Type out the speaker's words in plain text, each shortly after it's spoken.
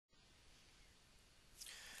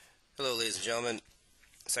Hello ladies and gentlemen,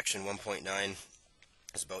 section 1.9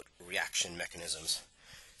 is about reaction mechanisms.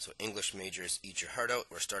 So English majors, eat your heart out.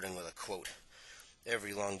 We're starting with a quote.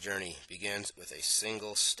 Every long journey begins with a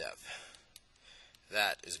single step.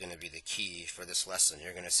 That is going to be the key for this lesson.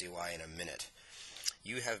 You're going to see why in a minute.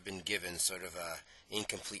 You have been given sort of an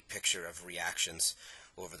incomplete picture of reactions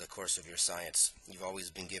over the course of your science. You've always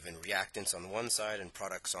been given reactants on one side and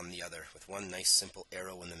products on the other, with one nice simple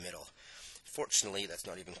arrow in the middle. Fortunately, that's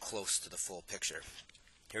not even close to the full picture.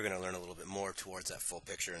 You're going to learn a little bit more towards that full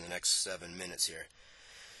picture in the next 7 minutes here.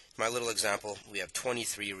 My little example, we have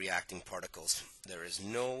 23 reacting particles. There is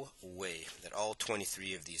no way that all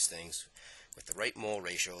 23 of these things, with the right mole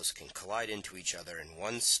ratios, can collide into each other in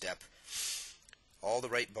one step. All the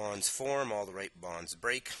right bonds form, all the right bonds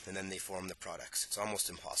break, and then they form the products. It's almost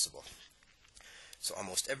impossible. So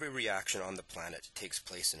almost every reaction on the planet takes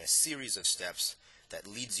place in a series of steps that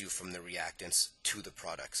leads you from the reactants to the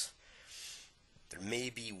products. There may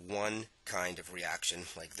be one kind of reaction,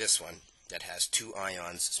 like this one, that has two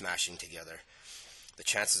ions smashing together. The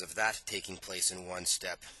chances of that taking place in one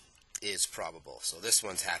step is probable. So this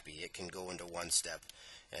one's happy. It can go into one step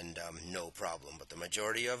and no problem. But the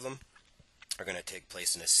majority of them are going to take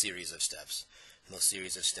place in a series of steps. And those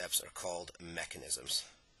series of steps are called mechanisms.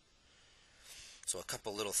 So a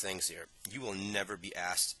couple little things here. You will never be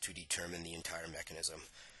asked to determine the entire mechanism.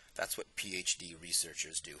 That's what PhD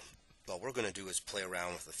researchers do. All we're going to do is play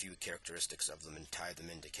around with a few characteristics of them and tie them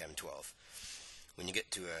into Chem 12. When you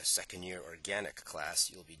get to a second year organic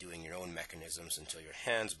class, you'll be doing your own mechanisms until your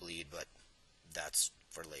hands bleed, but that's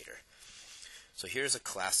for later. So here's a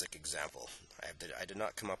classic example. I did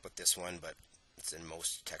not come up with this one, but it's in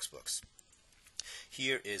most textbooks.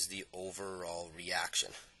 Here is the overall reaction.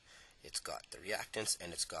 It's got the reactants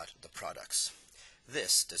and it's got the products.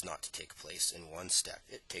 This does not take place in one step.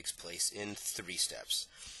 It takes place in 3 steps.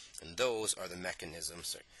 And those are the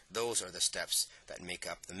mechanisms, those are the steps that make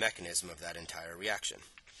up the mechanism of that entire reaction.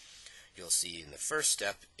 You'll see in the first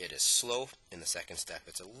step it is slow, in the second step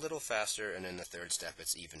it's a little faster, and in the third step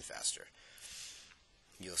it's even faster.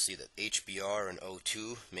 You'll see that HBr and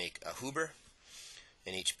O2 make a Huber,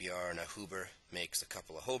 and HBr and a Huber makes a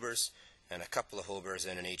couple of Hobers, and a couple of Hobers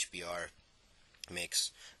and an HBr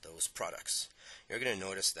makes those products. You're going to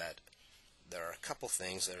notice that there are a couple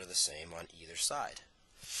things that are the same on either side.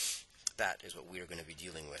 That is what we are going to be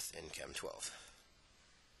dealing with in Chem 12.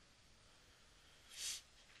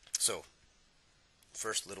 So,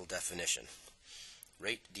 first little definition.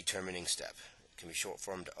 Rate determining step. It can be short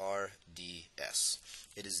formed RDS.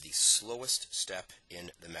 It is the slowest step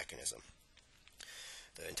in the mechanism.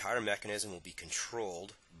 The entire mechanism will be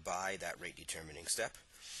controlled by that rate determining step,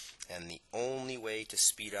 and the only way to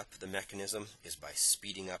speed up the mechanism is by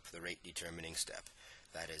speeding up the rate determining step.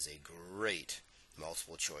 That is a great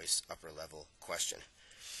multiple choice upper level question.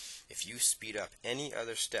 If you speed up any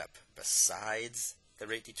other step besides the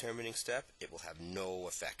rate determining step, it will have no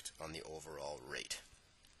effect on the overall rate.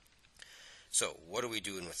 So what are we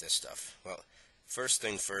doing with this stuff? Well, first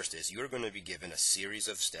thing first is you're going to be given a series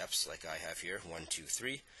of steps like I have here, 1, 2,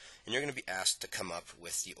 3, and you're going to be asked to come up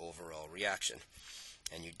with the overall reaction.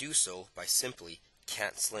 And you do so by simply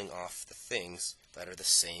canceling off the things that are the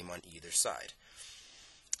same on either side.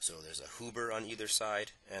 So there's a Huber on either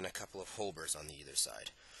side and a couple of Hobers on the either side.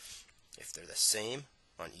 If they're the same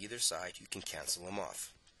on either side, you can cancel them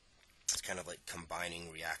off. It's kind of like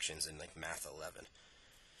combining reactions in like Math 11.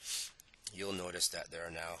 You'll notice that there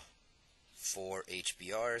are now 4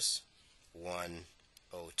 HBRs, 1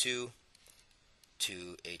 O2,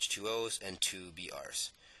 2 H2Os, and 2 BRs.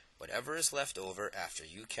 Whatever is left over after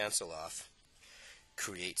you cancel off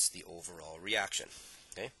creates the overall reaction.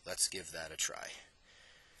 Okay, let's give that a try.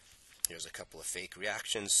 Here's a couple of fake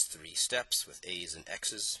reactions, 3 steps with A's and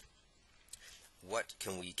X's. What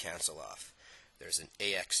can we cancel off? There's an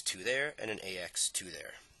AX2 there and an AX2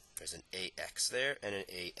 there. There's an AX there and an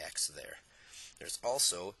AX there. There's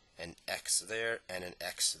also an X there and an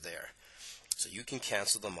X there. So you can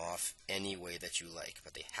cancel them off any way that you like,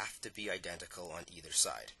 but they have to be identical on either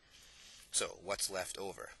side. So what's left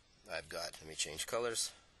over? I've got, let me change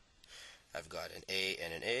colors. I've got an A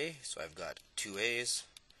and an A, so I've got 2 A's.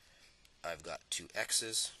 I've got 2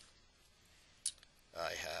 X's.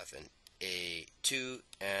 I have an A2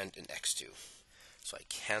 and an X2. So I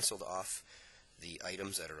canceled off the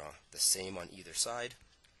items that are the same on either side,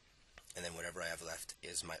 and then whatever I have left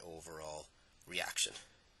is my overall reaction.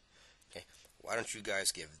 Okay, why don't you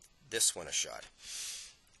guys give this one a shot?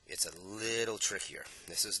 It's a little trickier.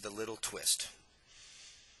 This is the little twist.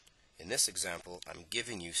 In this example, I'm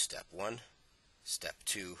giving you step 1, step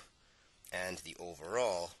 2, and the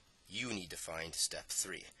overall. You need to find step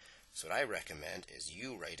 3. So what I recommend is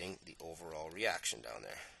you writing the overall reaction down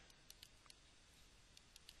there.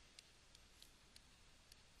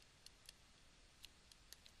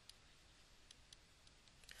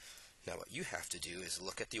 Now what you have to do is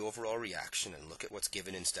look at the overall reaction and look at what's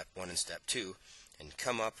given in step 1 and step 2 and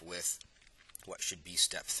come up with what should be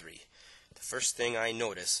step 3. The first thing I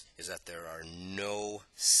notice is that there are no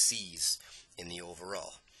C's in the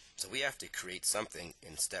overall. So we have to create something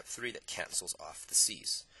in step 3 that cancels off the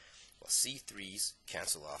C's. Well, C3's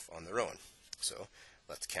cancel off on their own. So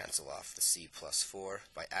let's cancel off the C plus 4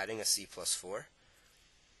 by adding a C plus 4.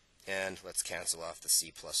 And let's cancel off the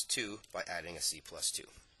C plus 2 by adding a C plus 2.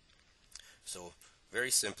 So very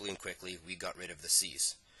simply and quickly, we got rid of the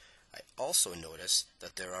C's. I also notice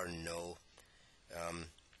that there are no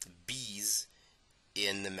B's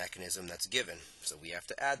in the mechanism that's given. So we have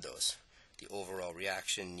to add those. The overall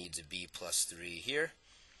reaction needs a B plus 3 here,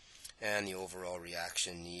 and the overall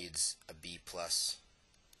reaction needs a B plus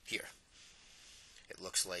here. It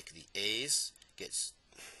looks like the A's gets,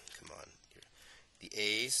 the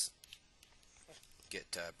A's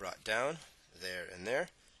get brought down there and there.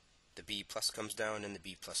 The B plus comes down and the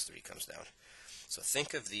B plus 3 comes down. So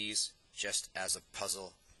think of these just as a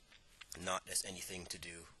puzzle, not as anything to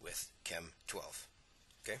do with Chem 12.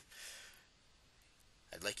 Okay?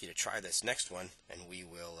 I'd like you to try this next one, and we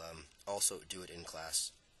will also do it in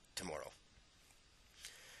class tomorrow.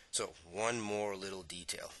 So one more little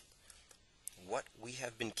detail. What we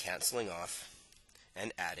have been canceling off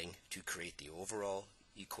and adding to create the overall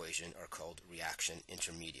equation are called reaction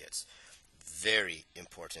intermediates. Very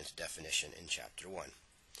important definition in chapter 1.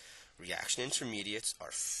 Reaction intermediates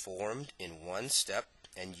are formed in one step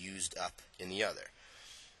and used up in the other.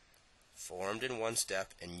 Formed in one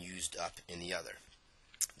step and used up in the other.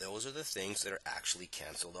 Those are the things that are actually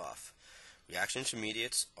canceled off. Reaction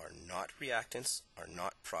intermediates are not reactants, are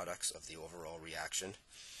not products of the overall reaction.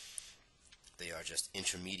 They are just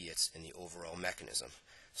intermediates in the overall mechanism.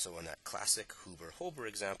 So in that classic Huber-Hober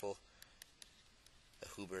example, the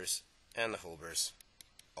Hubers and the Hobers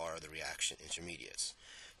are the reaction intermediates.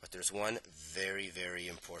 But there's one very, very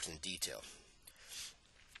important detail.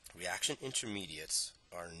 Reaction intermediates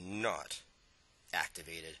are not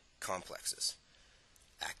activated complexes.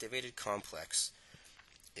 Activated complex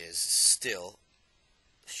is still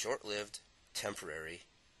short-lived, temporary,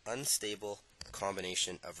 unstable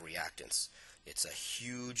combination of reactants. It's a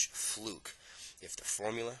huge fluke if the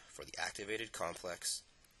formula for the activated complex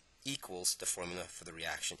equals the formula for the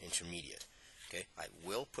reaction intermediate. Okay, I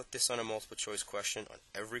will put this on a multiple choice question on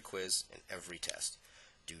every quiz and every test.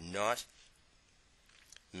 Do not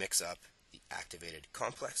mix up the activated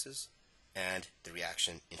complexes and the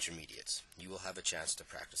reaction intermediates. You will have a chance to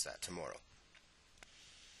practice that tomorrow.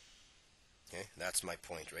 Okay, that's my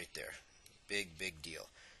point right there. Big, big deal.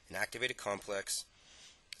 An activated complex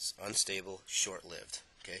is unstable, short-lived.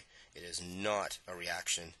 Okay, it is not a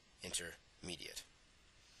reaction intermediate.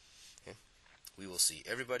 Okay? We will see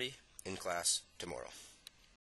everybody in class tomorrow.